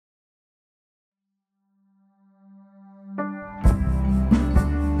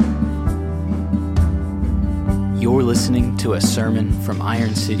You're listening to a sermon from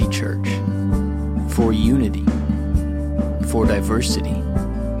Iron City Church. For unity, for diversity,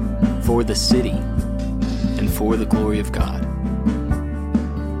 for the city, and for the glory of God.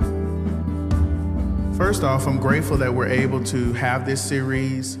 First off, I'm grateful that we're able to have this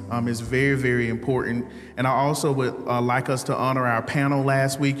series. It's very, very important. And I also would like us to honor our panel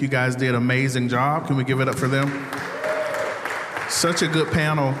last week. You guys did an amazing job. Can we give it up for them? Such a good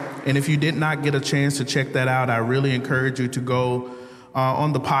panel. And if you did not get a chance to check that out, I really encourage you to go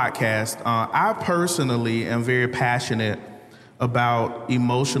on the podcast. I personally am very passionate about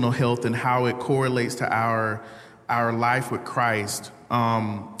emotional health and how it correlates to our life with Christ.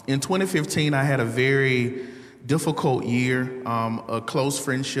 In 2015, I had a very difficult year. A close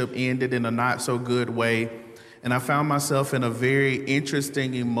friendship ended in a not so good way. And I found myself in a very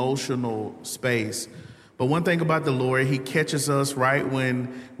interesting emotional space. But one thing about the Lord, he catches us right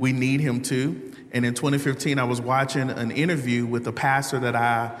when we need him to. And in 2015, I was watching an interview with a pastor that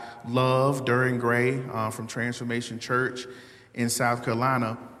I love, Duran Gray, from Transformation Church in South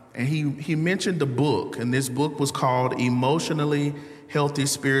Carolina. And he mentioned the book, and this book was called Emotionally Healthy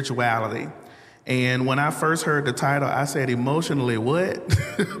Spirituality. And when I first heard the title, I said, emotionally what?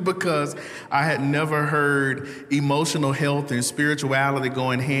 Because I had never heard emotional health and spirituality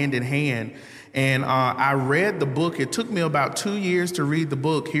going hand in hand. And I read the book. It took me about 2 years to read the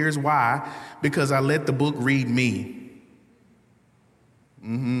book. Here's why. Because I let the book read me.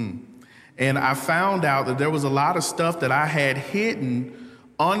 And I found out that there was a lot of stuff that I had hidden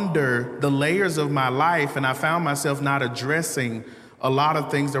under the layers of my life, and I found myself not addressing a lot of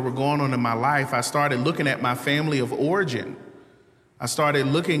things that were going on in my life. I started looking at my family of origin. I started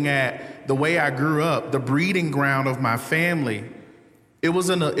looking at the way I grew up, the breeding ground of my family. It was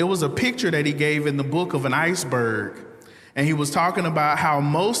a picture that he gave in the book of an iceberg. And he was talking about how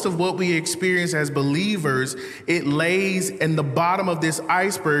most of what we experience as believers, it lays in the bottom of this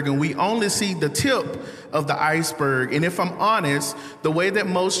iceberg, and we only see the tip of the iceberg. And if I'm honest, the way that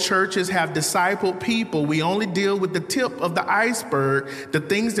most churches have discipled people, we only deal with the tip of the iceberg, the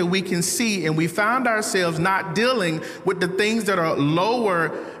things that we can see, and we found ourselves not dealing with the things that are lower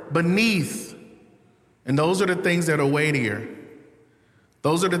beneath. And those are the things that are weightier.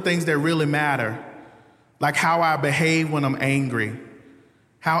 Those are the things that really matter. Like how I behave when I'm angry.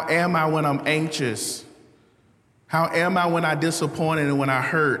 How am I when I'm anxious? How am I when I'm disappointed and when I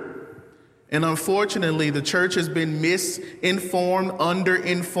hurt? And unfortunately, the church has been misinformed,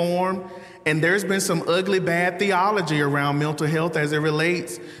 underinformed, and there's been some ugly, bad theology around mental health as it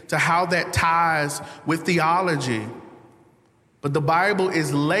relates to how that ties with theology. But the Bible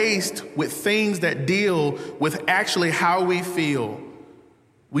is laced with things that deal with actually how we feel.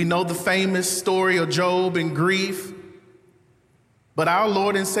 We know the famous story of Job and grief, but our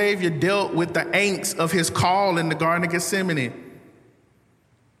Lord and Savior dealt with the angst of his call in the Garden of Gethsemane.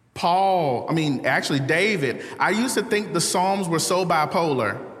 David, I used to think the Psalms were so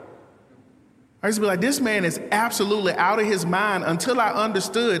bipolar. I used to be like, this man is absolutely out of his mind, until I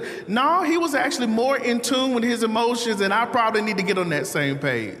understood, no, he was actually more in tune with his emotions, and I probably need to get on that same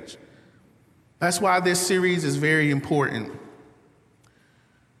page. That's why this series is very important.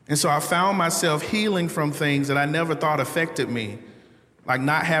 And so I found myself healing from things that I never thought affected me, like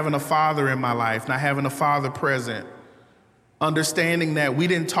not having a father in my life, not having a father present, understanding that we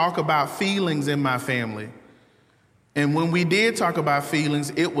didn't talk about feelings in my family. And when we did talk about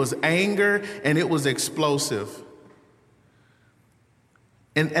feelings, it was anger and it was explosive.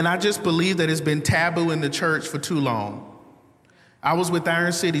 And I just believe that it's been taboo in the church for too long. I was with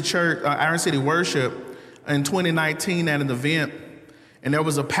Iron City Church, Iron City Worship in 2019 at an event. And there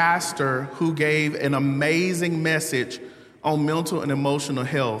was a pastor who gave an amazing message on mental and emotional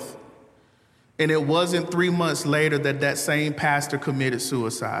health. And it wasn't 3 months later that same pastor committed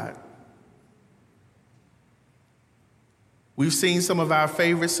suicide. We've seen some of our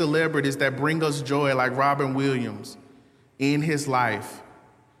favorite celebrities that bring us joy, like Robin Williams, in his life.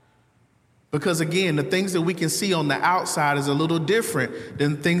 Because again, the things that we can see on the outside is a little different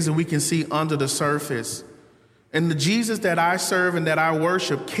than things that we can see under the surface. And the Jesus that I serve and that I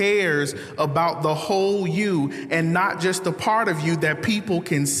worship cares about the whole you and not just the part of you that people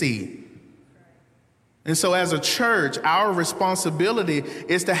can see. And so as a church, our responsibility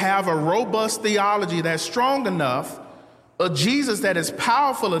is to have a robust theology that's strong enough, a Jesus that is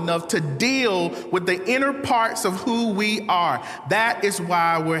powerful enough to deal with the inner parts of who we are. That is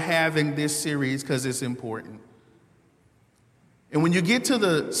why we're having this series, because it's important. And when you get to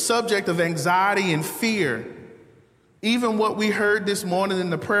the subject of anxiety and fear, even what we heard this morning in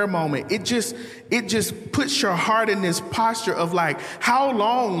the prayer moment, it just puts your heart in this posture of like, how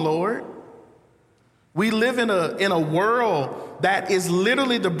long, Lord? We live in a world that is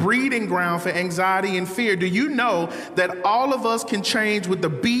literally the breeding ground for anxiety and fear. Do you know that all of us can change with the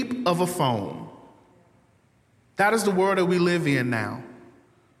beep of a phone? That is the world that we live in now.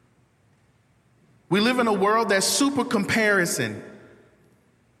 We live in a world that's super comparison.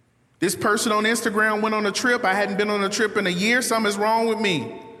 This person on Instagram went on a trip. I hadn't been on a trip in a year. Something's wrong with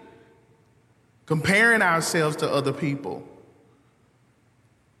me. Comparing ourselves to other people.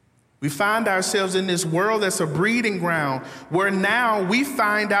 We find ourselves in this world that's a breeding ground where now we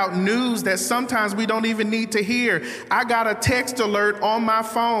find out news that sometimes we don't even need to hear. I got a text alert on my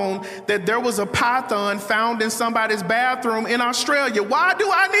phone that there was a python found in somebody's bathroom in Australia. Why do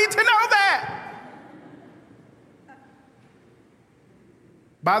I need to know that?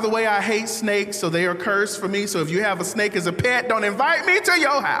 By the way, I hate snakes, so they are cursed for me. So if you have a snake as a pet, don't invite me to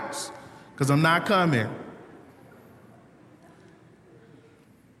your house, because I'm not coming.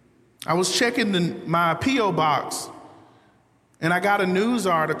 I was checking my P.O. box, and I got a news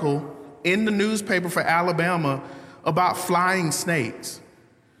article in the newspaper for Alabama about flying snakes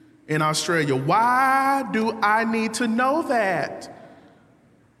in Australia. Why do I need to know that?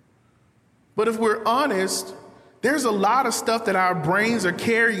 But if we're honest, there's a lot of stuff that our brains are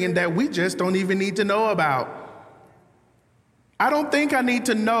carrying that we just don't even need to know about. I don't think I need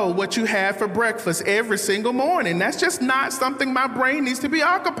to know what you had for breakfast every single morning. That's just not something my brain needs to be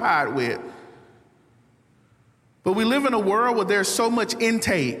occupied with. But we live in a world where there's so much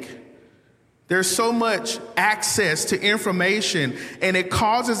intake. There's so much access to information, and it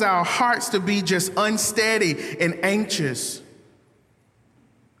causes our hearts to be just unsteady and anxious.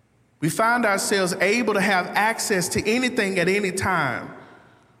 We find ourselves able to have access to anything at any time.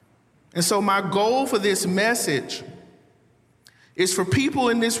 And so my goal for this message is for people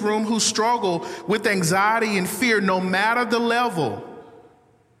in this room who struggle with anxiety and fear, no matter the level.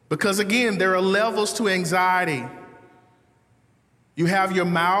 Because again, there are levels to anxiety. You have your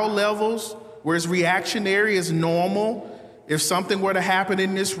mild levels, where it's reactionary, it's normal. If something were to happen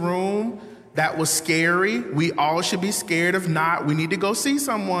in this room that was scary, we all should be scared. If not, we need to go see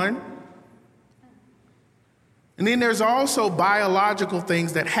someone. And then there's also biological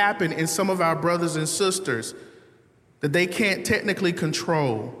things that happen in some of our brothers and sisters that they can't technically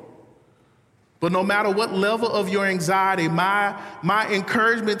control. But no matter what level of your anxiety, my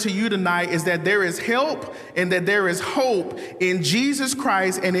encouragement to you tonight is that there is help and that there is hope in Jesus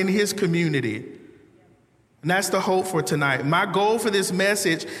Christ and in his community. And that's the hope for tonight. My goal for this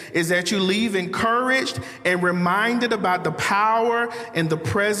message is that you leave encouraged and reminded about the power and the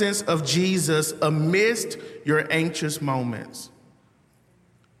presence of Jesus amidst your anxious moments.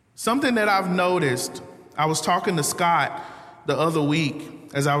 Something that I've noticed, I was talking to Scott the other week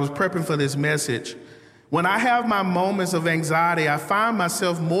as I was prepping for this message. When I have my moments of anxiety, I find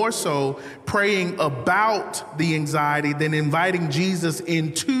myself more so praying about the anxiety than inviting Jesus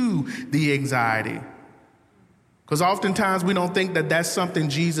into the anxiety. Because oftentimes we don't think that that's something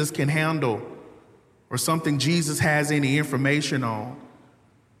Jesus can handle or something Jesus has any information on.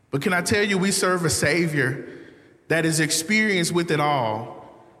 But can I tell you, we serve a Savior that is experienced with it all.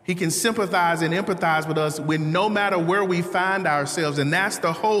 He can sympathize and empathize with us when no matter where we find ourselves. And that's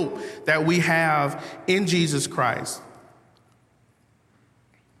the hope that we have in Jesus Christ.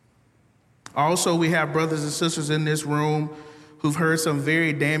 Also, we have brothers and sisters in this room who've heard some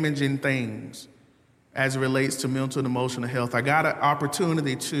very damaging things as it relates to mental and emotional health. I got an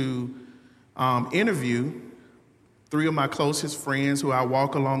opportunity to interview 3 of my closest friends who I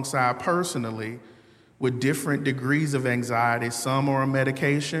walk alongside personally with different degrees of anxiety. Some are on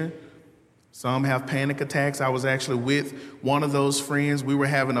medication. Some have panic attacks. I was actually with one of those friends. We were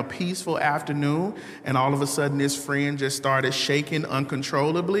having a peaceful afternoon, and all of a sudden this friend just started shaking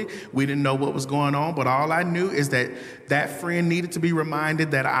uncontrollably. We didn't know what was going on, but all I knew is that that friend needed to be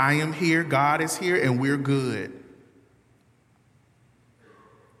reminded that I am here, God is here, and we're good.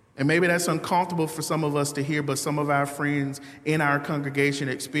 And maybe that's uncomfortable for some of us to hear, but some of our friends in our congregation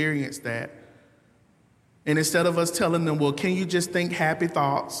experienced that. And instead of us telling them, well, can you just think happy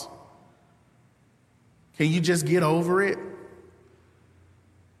thoughts? Can you just get over it?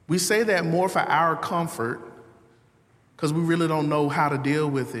 We say that more for our comfort because we really don't know how to deal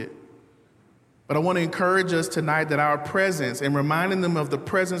with it. But I want to encourage us tonight that our presence and reminding them of the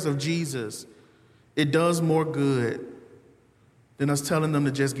presence of Jesus, it does more good than us telling them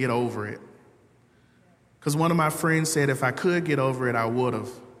to just get over it. Because one of my friends said, if I could get over it, I would have.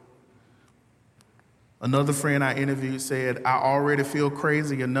 Another friend I interviewed said, I already feel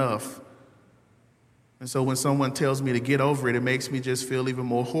crazy enough. And so when someone tells me to get over it, it makes me just feel even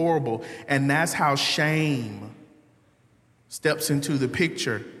more horrible. And that's how shame steps into the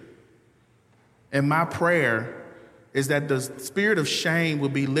picture. And my prayer is that the spirit of shame will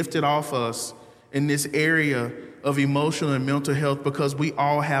be lifted off us in this area of emotional and mental health, because we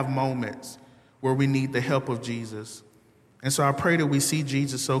all have moments where we need the help of Jesus. And so I pray that we see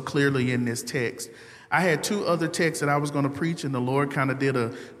Jesus so clearly in this text. I had two other texts that I was going to preach, and the Lord kind of did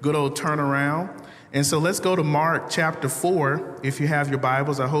a good old turnaround. And so let's go to Mark chapter 4. If you have your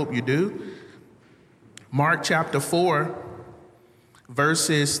Bibles, I hope you do. Mark chapter 4,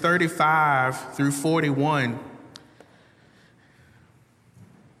 verses 35 through 41.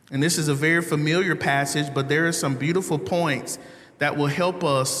 And this is a very familiar passage, but there are some beautiful points that will help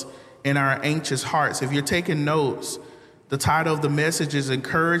us in our anxious hearts. If you're taking notes, the title of the message is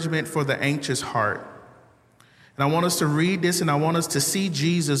Encouragement for the Anxious Heart. And I want us to read this, and I want us to see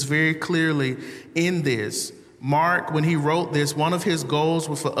Jesus very clearly in this. Mark, when he wrote this, one of his goals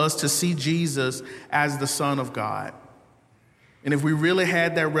was for us to see Jesus as the Son of God. And if we really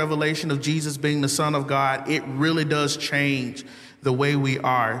had that revelation of Jesus being the Son of God, it really does change the way we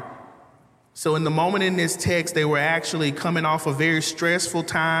are. So in the moment in this text, they were actually coming off a very stressful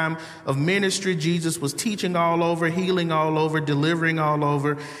time of ministry. Jesus was teaching all over, healing all over, delivering all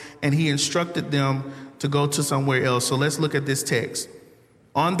over, and he instructed them to go to somewhere else. So let's look at this text.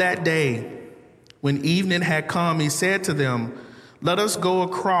 On that day, when evening had come, he said to them, "Let us go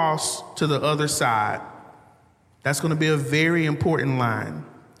across to the other side." That's going to be a very important line.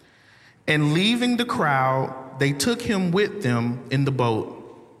 And leaving the crowd, they took him with them in the boat,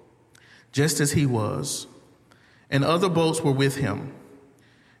 just as he was, and other boats were with him.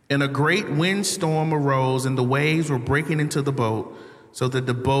 And a great windstorm arose, and the waves were breaking into the boat, so that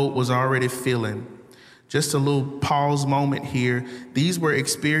the boat was already filling. Just a little pause moment here. These were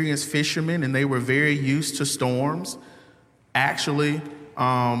experienced fishermen, and they were very used to storms. Actually,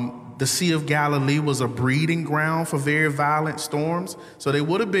 the Sea of Galilee was a breeding ground for very violent storms. So they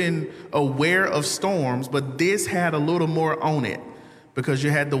would have been aware of storms, but this had a little more on it, because you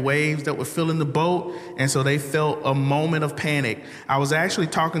had the waves that were filling the boat, and so they felt a moment of panic. I was actually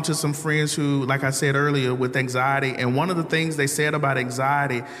talking to some friends who, like I said earlier, with anxiety, and one of the things they said about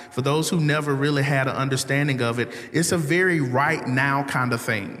anxiety, for those who never really had an understanding of it, it's a very right now kind of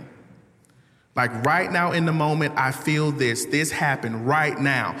thing. Like right now in the moment, I feel this happened right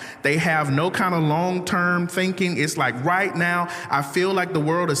now. They have no kind of long-term thinking. It's like right now, I feel like the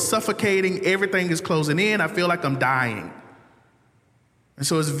world is suffocating. Everything is closing in. I feel like I'm dying. And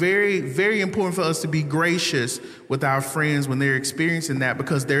so it's very, very important for us to be gracious with our friends when they're experiencing that,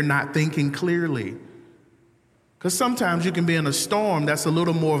 because they're not thinking clearly. Because sometimes you can be in a storm that's a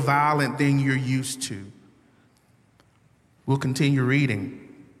little more violent than you're used to. We'll continue reading.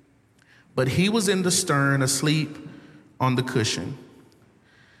 But he was in the stern, asleep on the cushion.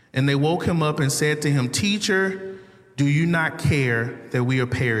 And they woke him up and said to him, "Teacher, do you not care that we are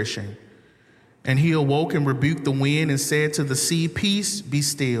perishing?" And he awoke and rebuked the wind and said to the sea, "Peace, be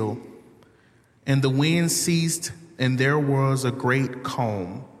still." And the wind ceased, and there was a great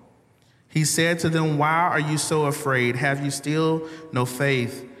calm. He said to them, "Why are you so afraid? Have you still no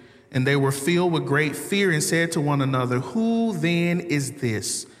faith?" And they were filled with great fear and said to one another, "Who then is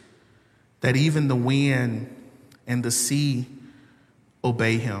this, that even the wind and the sea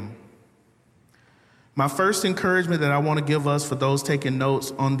obey him?" My first encouragement that I want to give us, for those taking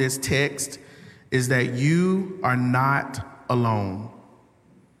notes on this text, is that you are not alone.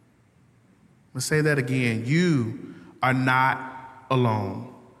 Let's say that again. You are not alone.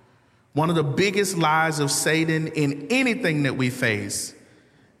 One of the biggest lies of Satan in anything that we face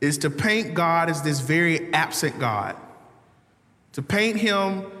is to paint God as this very absent God, to paint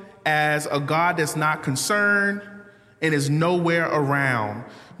him as a God that's not concerned and is nowhere around.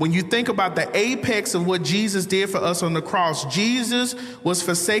 When you think about the apex of what Jesus did for us on the cross, Jesus was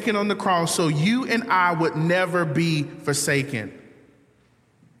forsaken on the cross so you and I would never be forsaken.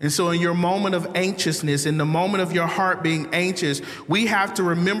 And so in your moment of anxiousness, in the moment of your heart being anxious, we have to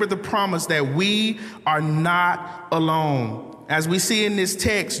remember the promise that we are not alone. As we see in this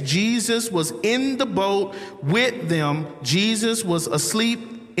text, Jesus was in the boat with them. Jesus was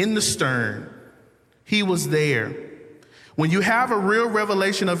asleep in the stern. He was there. When you have a real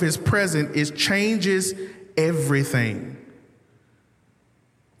revelation of his presence, it changes everything.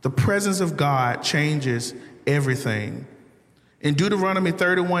 The presence of God changes everything. In Deuteronomy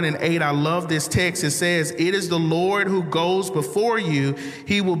 31:8, I love this text. It says, "It is the Lord who goes before you.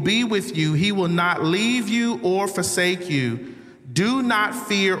 He will be with you. He will not leave you or forsake you. Do not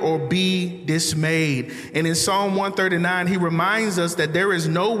fear or be dismayed." And in Psalm 139, he reminds us that there is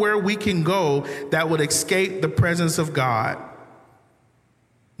nowhere we can go that would escape the presence of God.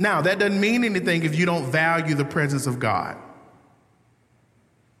 Now, that doesn't mean anything if you don't value the presence of God.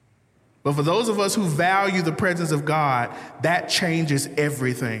 But for those of us who value the presence of God, that changes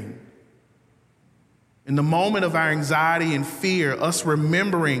everything. In the moment of our anxiety and fear, us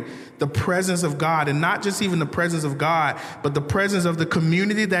remembering the presence of God, and not just even the presence of God, but the presence of the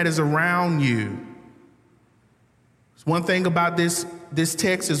community that is around you. One thing about this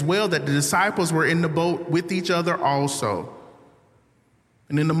text as well, that the disciples were in the boat with each other also.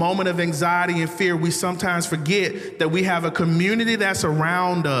 And in the moment of anxiety and fear, we sometimes forget that we have a community that's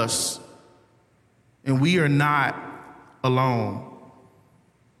around us, and we are not alone.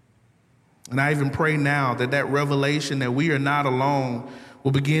 And I even pray now that that revelation that we are not alone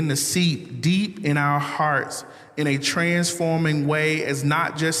will begin to seep deep in our hearts in a transforming way, as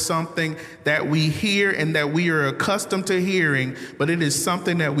not just something that we hear and that we are accustomed to hearing, but it is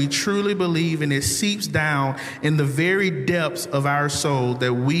something that we truly believe, and it seeps down in the very depths of our soul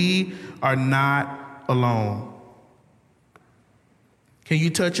that we are not alone. Can you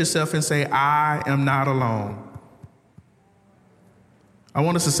touch yourself and say, I am not alone? I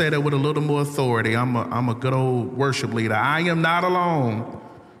want us to say that with a little more authority. I'm a good old worship leader. I am not alone.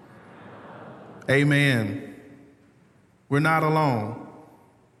 Amen. We're not alone.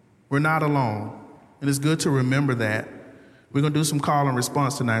 We're not alone. And it's good to remember that. We're going to do some call and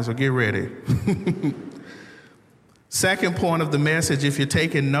response tonight, so get ready. Second point of the message, if you're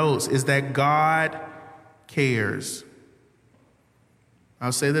taking notes, is that God cares.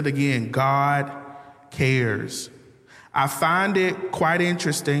 I'll say that again. God cares. I find it quite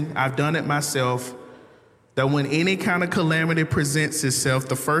interesting, I've done it myself, that when any kind of calamity presents itself,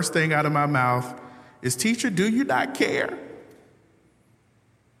 the first thing out of my mouth is, teacher, do you not care?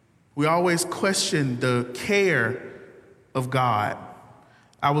 We always question the care of God.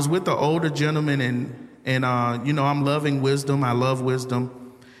 I was with the older gentleman, and I'm loving wisdom. I love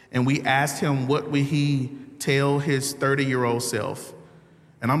wisdom. And we asked him, what would he tell his 30-year-old self?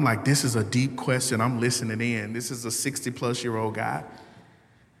 And I'm like, this is a deep question. I'm listening in. This is a 60-plus-year-old guy.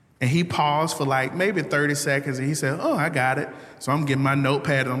 And he paused for like maybe 30 seconds, and he said, oh, I got it. So I'm getting my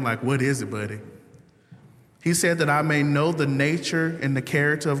notepad, and I'm like, what is it, buddy? He said that I may know the nature and the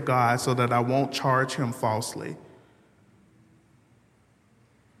character of God so that I won't charge him falsely.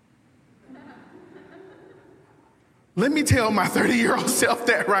 Let me tell my 30-year-old self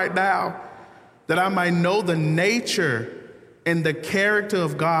that right now, that I might know the nature and the character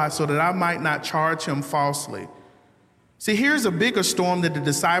of God so that I might not charge him falsely. See, here's a bigger storm that the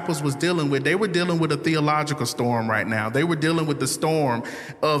disciples was dealing with. They were dealing with a theological storm right now. They were dealing with the storm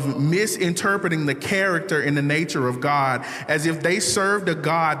of misinterpreting the character and the nature of God as if they served a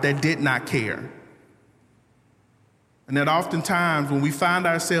God that did not care. And that oftentimes when we find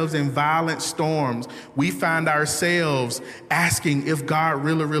ourselves in violent storms, we find ourselves asking if God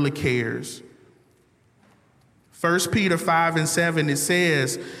really, really cares. 1 Peter 5:7, it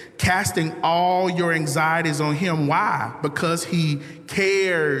says, casting all your anxieties on him. Why? Because he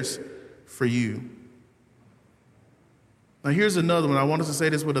cares for you. Now here's another one. I want us to say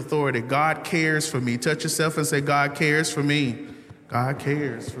this with authority. God cares for me. Touch yourself and say, God cares for me. God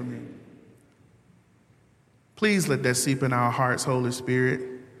cares for me. Please let that seep in our hearts, Holy Spirit.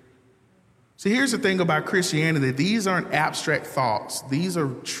 See, here's the thing about Christianity. These aren't abstract thoughts. These are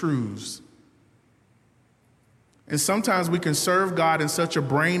truths. And sometimes we can serve God in such a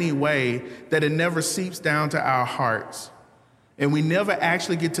brainy way that it never seeps down to our hearts. And we never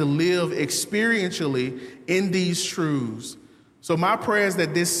actually get to live experientially in these truths. So my prayer is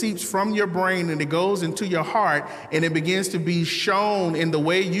that this seeps from your brain and it goes into your heart, and it begins to be shown in the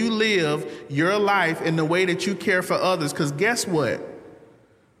way you live your life and the way that you care for others. Because guess what?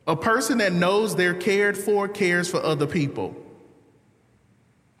 A person that knows they're cared for cares for other people.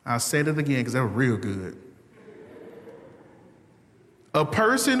 I'll say it again because that was real good. A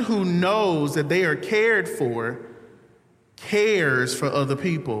person who knows that they are cared for cares for other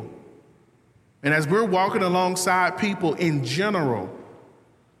people. And as we're walking alongside people in general,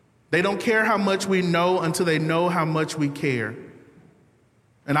 they don't care how much we know until they know how much we care.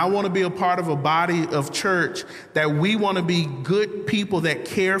 And I want to be a part of a body of church that we want to be good people that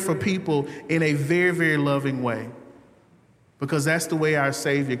care for people in a very, very loving way. Because that's the way our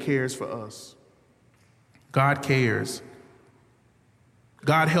Savior cares for us. God cares.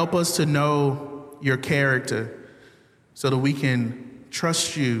 God, help us to know your character so that we can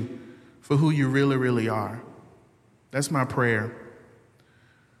trust you for who you really, really are. That's my prayer.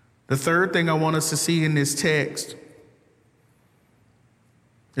 The third thing I want us to see in this text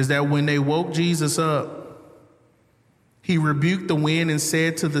is that when they woke Jesus up, he rebuked the wind and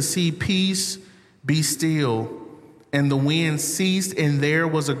said to the sea, peace, be still. And the wind ceased, and there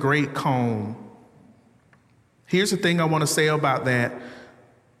was a great calm. Here's the thing I want to say about that.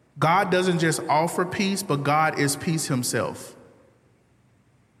 God doesn't just offer peace, but God is peace himself.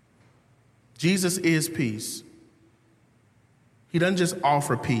 Jesus is peace. He doesn't just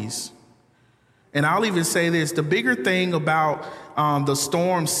offer peace. And I'll even say this, the bigger thing about the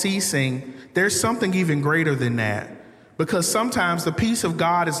storm ceasing, there's something even greater than that. Because sometimes the peace of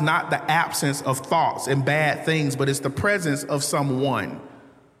God is not the absence of thoughts and bad things, but it's the presence of someone.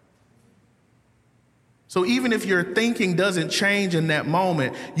 So even if your thinking doesn't change in that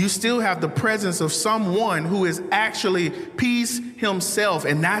moment, you still have the presence of someone who is actually peace himself,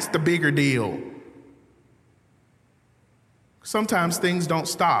 and that's the bigger deal. Sometimes things don't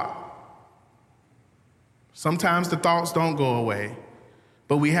stop. Sometimes the thoughts don't go away,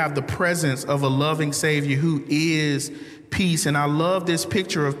 but we have the presence of a loving Savior who is peace. And I love this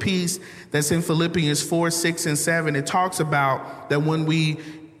picture of peace that's in Philippians 4, 6, and 7. It talks about that when we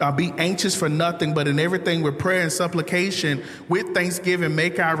be anxious for nothing, but in everything with prayer and supplication, with thanksgiving,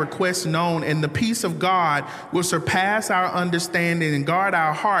 make our requests known, and the peace of God will surpass our understanding and guard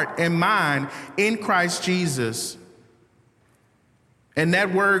our heart and mind in Christ Jesus. And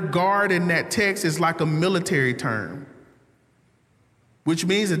that word guard in that text is like a military term, which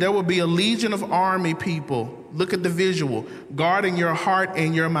means that there will be a legion of army people. Look at the visual, guarding your heart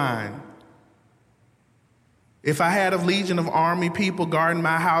and your mind. If I had a legion of army people guarding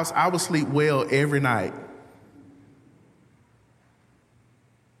my house, I would sleep well every night.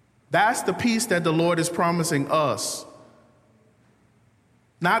 That's the peace that the Lord is promising us.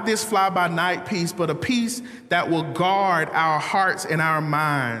 Not this fly-by-night peace, but a peace that will guard our hearts and our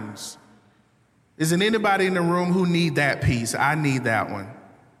minds. Isn't anybody in the room who need that peace? I need that one.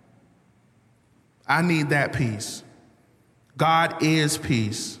 I need that peace. God is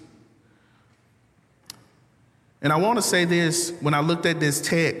peace. And I want to say this, when I looked at this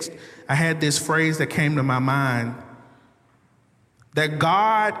text, I had this phrase that came to my mind, that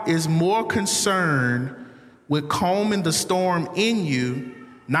God is more concerned with calming the storm in you,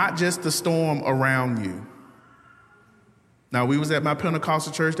 not just the storm around you. Now, we was at my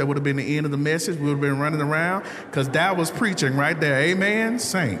Pentecostal church. That would have been the end of the message. We would have been running around because that was preaching right there. Amen,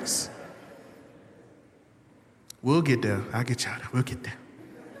 saints. We'll get there. I'll get y'all there. We'll get there.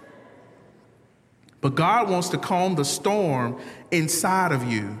 But God wants to calm the storm inside of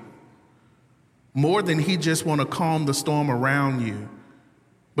you more than he just want to calm the storm around you.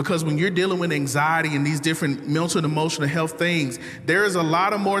 Because when you're dealing with anxiety and these different mental and emotional health things, there is a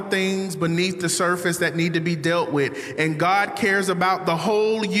lot of more things beneath the surface that need to be dealt with. And God cares about the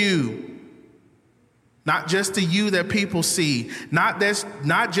whole you. Not just the you that people see, not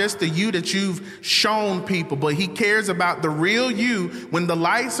just the you that you've shown people, but he cares about the real you when the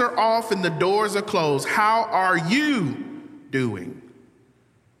lights are off and the doors are closed. How are you doing?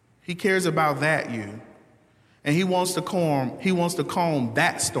 He cares about that you. And he wants to calm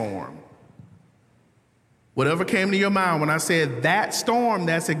that storm. Whatever came to your mind when I said that storm,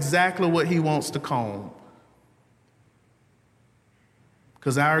 that's exactly what he wants to calm.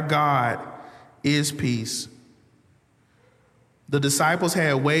 Because our God is peace. The disciples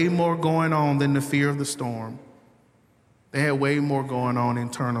had way more going on than the fear of the storm. They had way more going on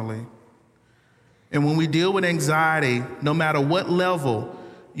internally. And when we deal with anxiety, no matter what level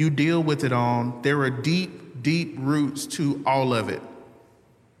you deal with it on, there are deep, deep roots to all of it.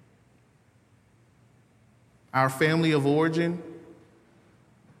 Our family of origin,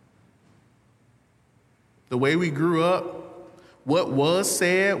 the way we grew up, what was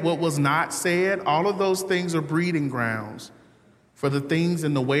said, what was not said, all of those things are breeding grounds for the things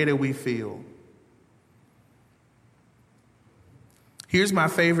and the way that we feel. Here's my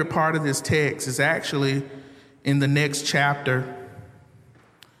favorite part of this text. It's actually in the next chapter.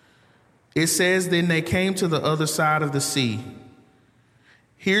 It says, then they came to the other side of the sea.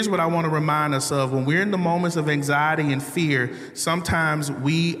 Here's what I want to remind us of. When we're in the moments of anxiety and fear, sometimes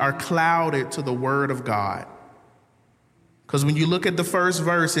we are clouded to the word of God. Because when you look at the first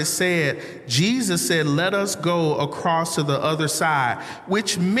verse, it said, Jesus said, let us go across to the other side,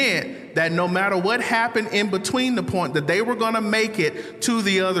 which meant that no matter what happened in between the point, that they were going to make it to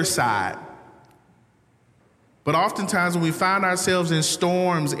the other side. But oftentimes when we find ourselves in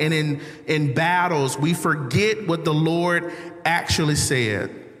storms and in battles, we forget what the Lord actually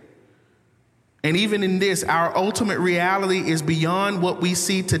said. And even in this, our ultimate reality is beyond what we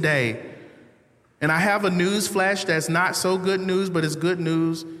see today. And I have a news flash that's not so good news, but it's good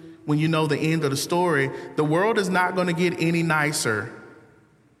news when you know the end of the story. The world is not going to get any nicer.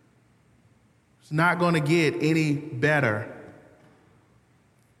 It's not going to get any better.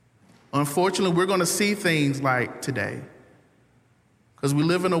 Unfortunately, we're going to see things like today because we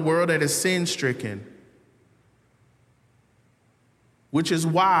live in a world that is sin-stricken. which is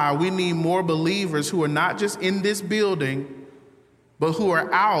why we need more believers who are not just in this building, but who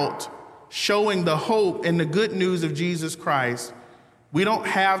are out showing the hope and the good news of Jesus Christ. We don't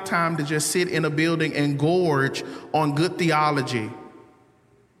have time to just sit in a building and gorge on good theology.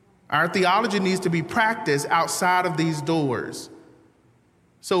 Our theology needs to be practiced outside of these doors.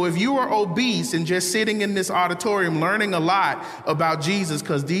 So if you are obese and just sitting in this auditorium learning a lot about Jesus,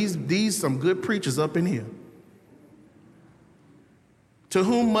 because these some good preachers up in here. To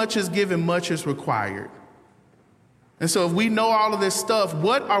whom much is given, much is required. And so if we know all of this stuff,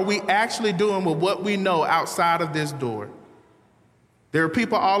 what are we actually doing with what we know outside of this door? There are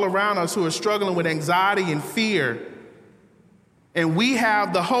people all around us who are struggling with anxiety and fear. And we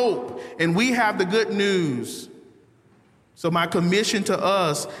have the hope and we have the good news. So my commission to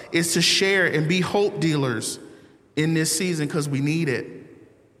us is to share and be hope dealers in this season because we need it.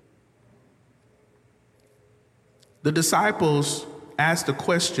 The disciples asked a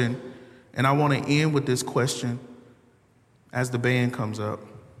question, and I want to end with this question as the band comes up.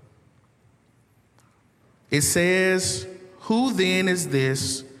 It says, "Who then is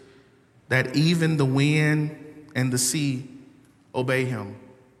this that even the wind and the sea obey him?"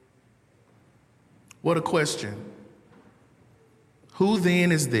 What a question. Who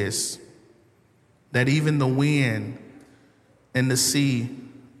then is this that even the wind and the sea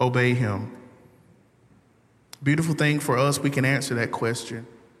obey him? Beautiful thing for us, we can answer that question.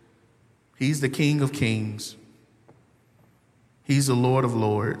 He's the King of Kings. He's the Lord of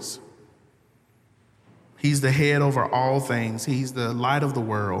Lords. He's the head over all things. He's the light of the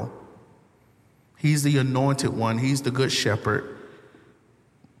world. He's the anointed one. He's the good shepherd.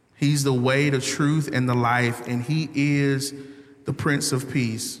 He's the way, the truth, and the life, and he is the Prince of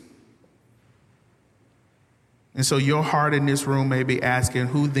Peace. And so your heart in this room may be asking,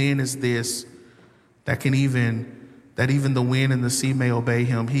 who then is this that even the wind and the sea may obey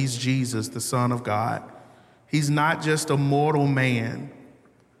him? He's Jesus, the Son of God. He's not just a mortal man.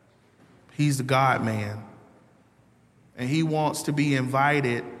 He's the God man. And he wants to be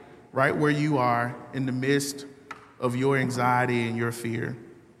invited right where you are in the midst of your anxiety and your fear.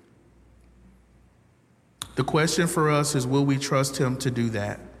 The question for us is, will we trust him to do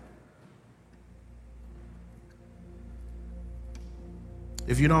that?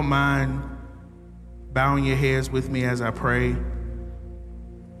 If you don't mind bowing your heads with me as I pray,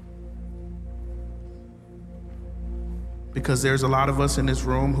 because there's a lot of us in this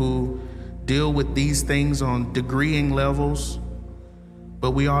room who deal with these things on degreeing levels,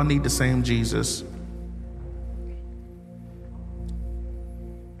 but we all need the same Jesus.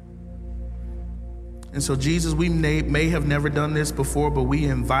 And so, Jesus, we may have never done this before, but we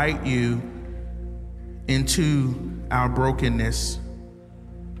invite you into our brokenness.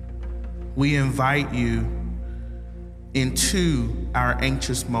 We invite you into our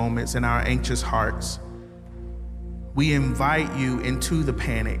anxious moments and our anxious hearts. We invite you into the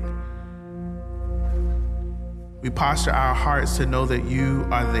panic. We posture our hearts to know that you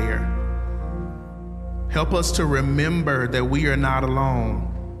are there. Help us to remember that we are not alone.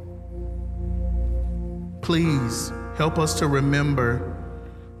 Please help us to remember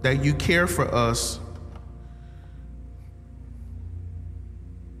that you care for us.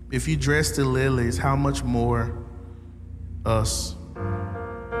 If you dress the lilies, how much more us?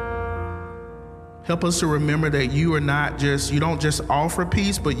 Help us to remember that you don't just offer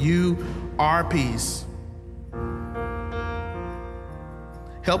peace, but you are peace.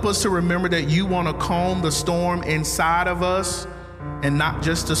 Help us to remember that you want to calm the storm inside of us and not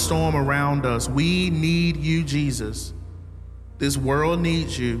just the storm around us. We need you, Jesus. This world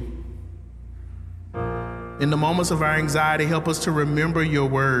needs you. In the moments of our anxiety, help us to remember your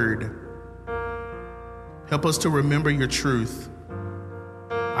word. Help us to remember your truth.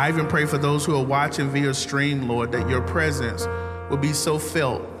 I even pray for those who are watching via stream, Lord, that your presence will be so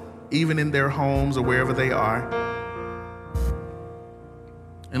felt, even in their homes or wherever they are.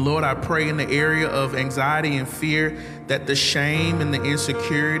 And Lord, I pray in the area of anxiety and fear that the shame and the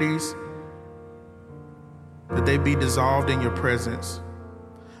insecurities, that they be dissolved in your presence.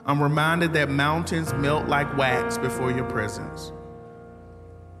 I'm reminded that mountains melt like wax before your presence.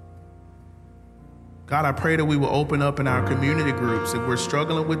 God, I pray that we will open up in our community groups. If we're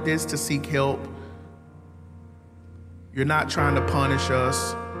struggling with this, to seek help. You're not trying to punish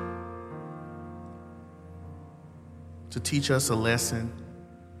us, to teach us a lesson.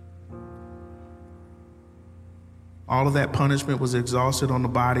 All of that punishment was exhausted on the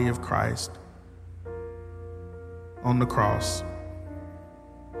body of Christ on the cross.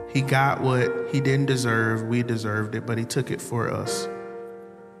 He got what he didn't deserve. We deserved it, but he took it for us.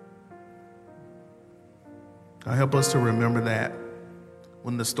 God, help us to remember that.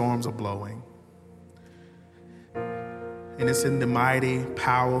 when the storms are blowing. And it's in the mighty,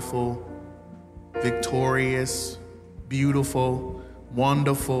 powerful, victorious, beautiful,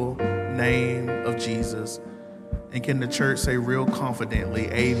 wonderful name of Jesus. And can the church say real confidently,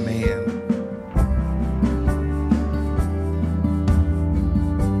 amen.